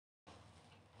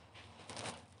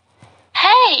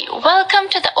Hi, welcome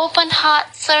to the Open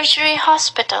Heart Surgery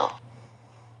Hospital.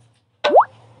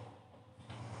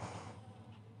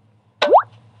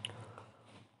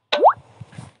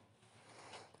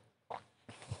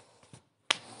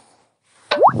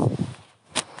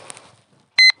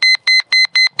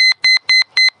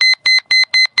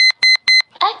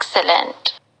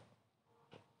 Excellent.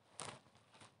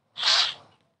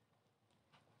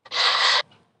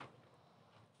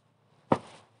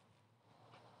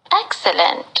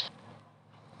 Excellent.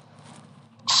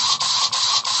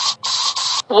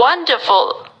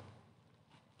 Wonderful.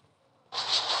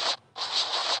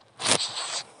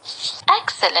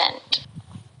 Excellent.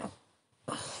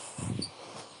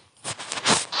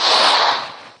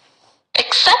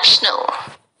 Exceptional.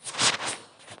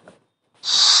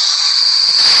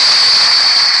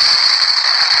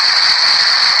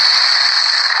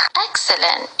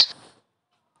 Excellent.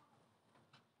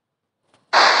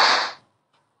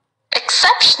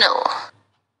 Exceptional.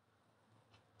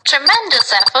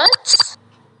 Tremendous efforts.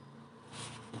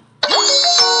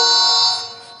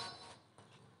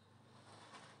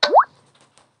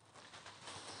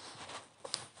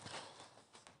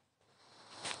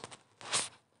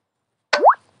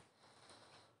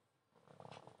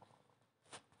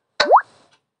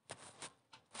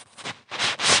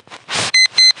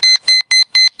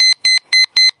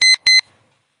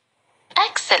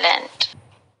 Excellent.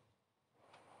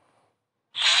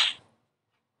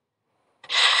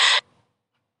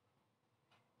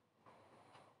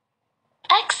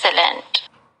 Excellent.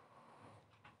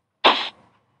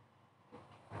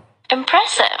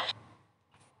 Impressive.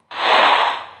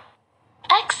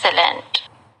 Excellent.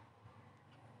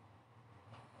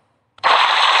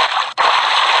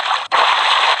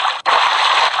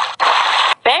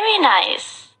 Very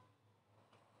nice.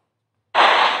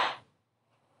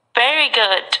 Very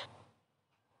good.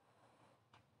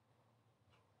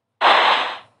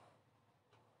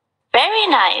 Very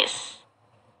nice.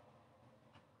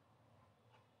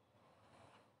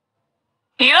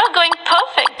 You're going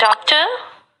perfect, doctor.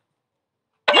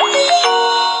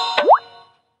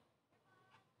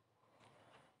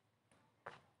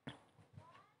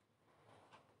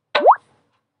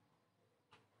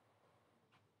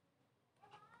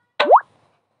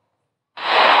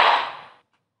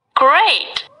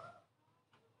 Great.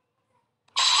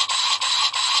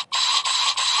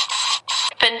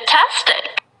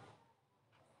 Fantastic.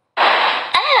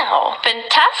 Ow,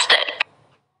 fantastic.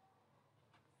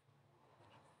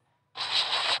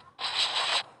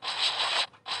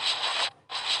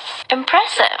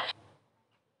 Impressive.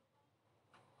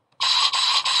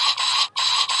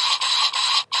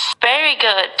 Very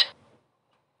good.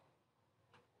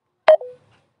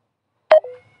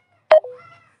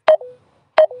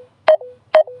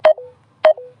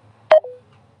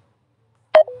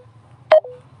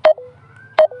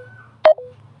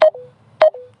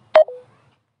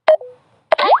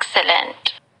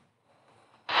 Excellent.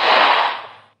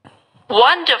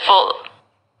 Wonderful.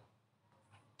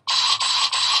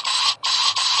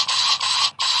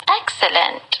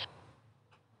 Excellent.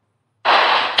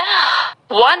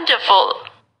 Wonderful.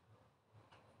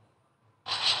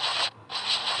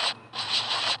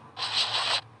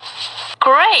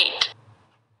 Great.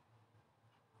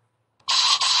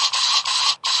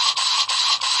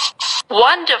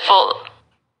 Wonderful.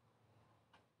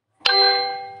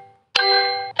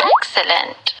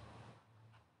 Excellent.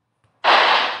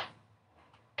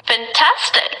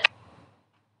 Fantastic.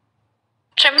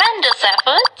 Tremendous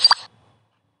efforts.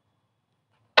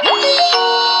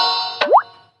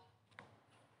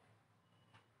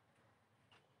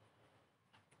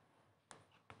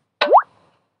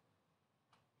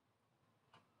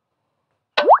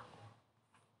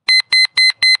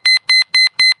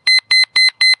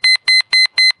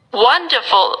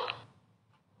 Wonderful.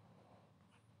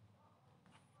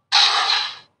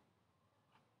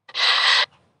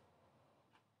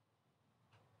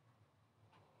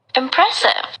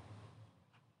 Impressive.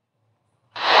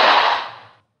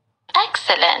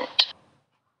 Excellent.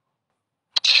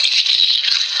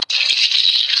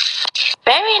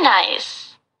 Very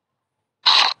nice.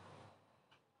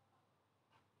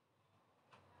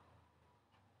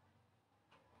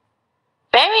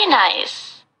 Very nice.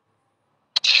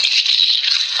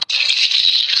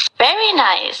 Very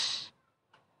nice.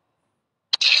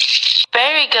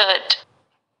 Very good.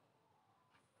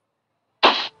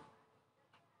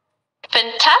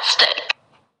 Fantastic.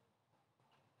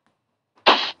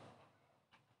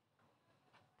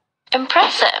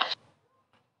 Impressive.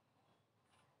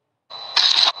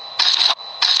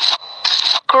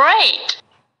 Great.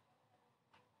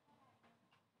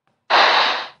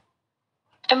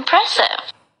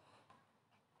 Impressive.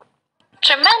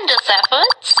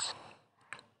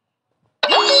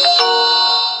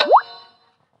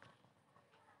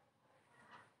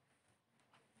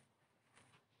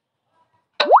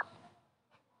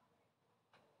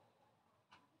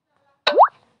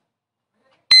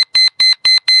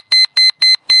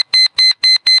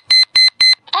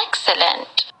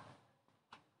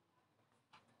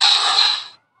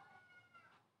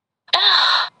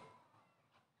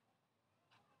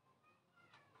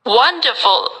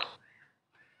 Wonderful.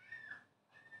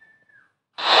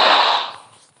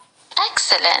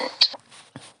 Excellent.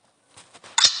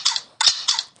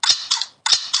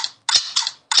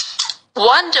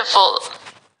 Wonderful.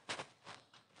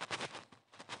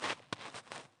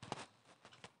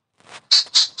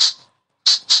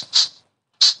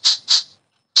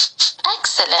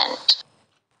 Excellent.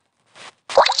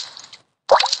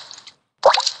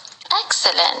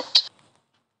 Excellent.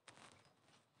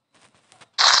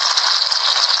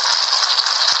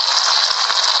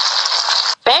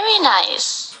 Very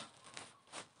nice.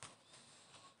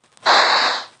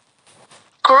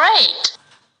 Great.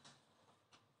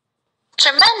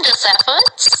 Tremendous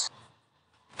efforts.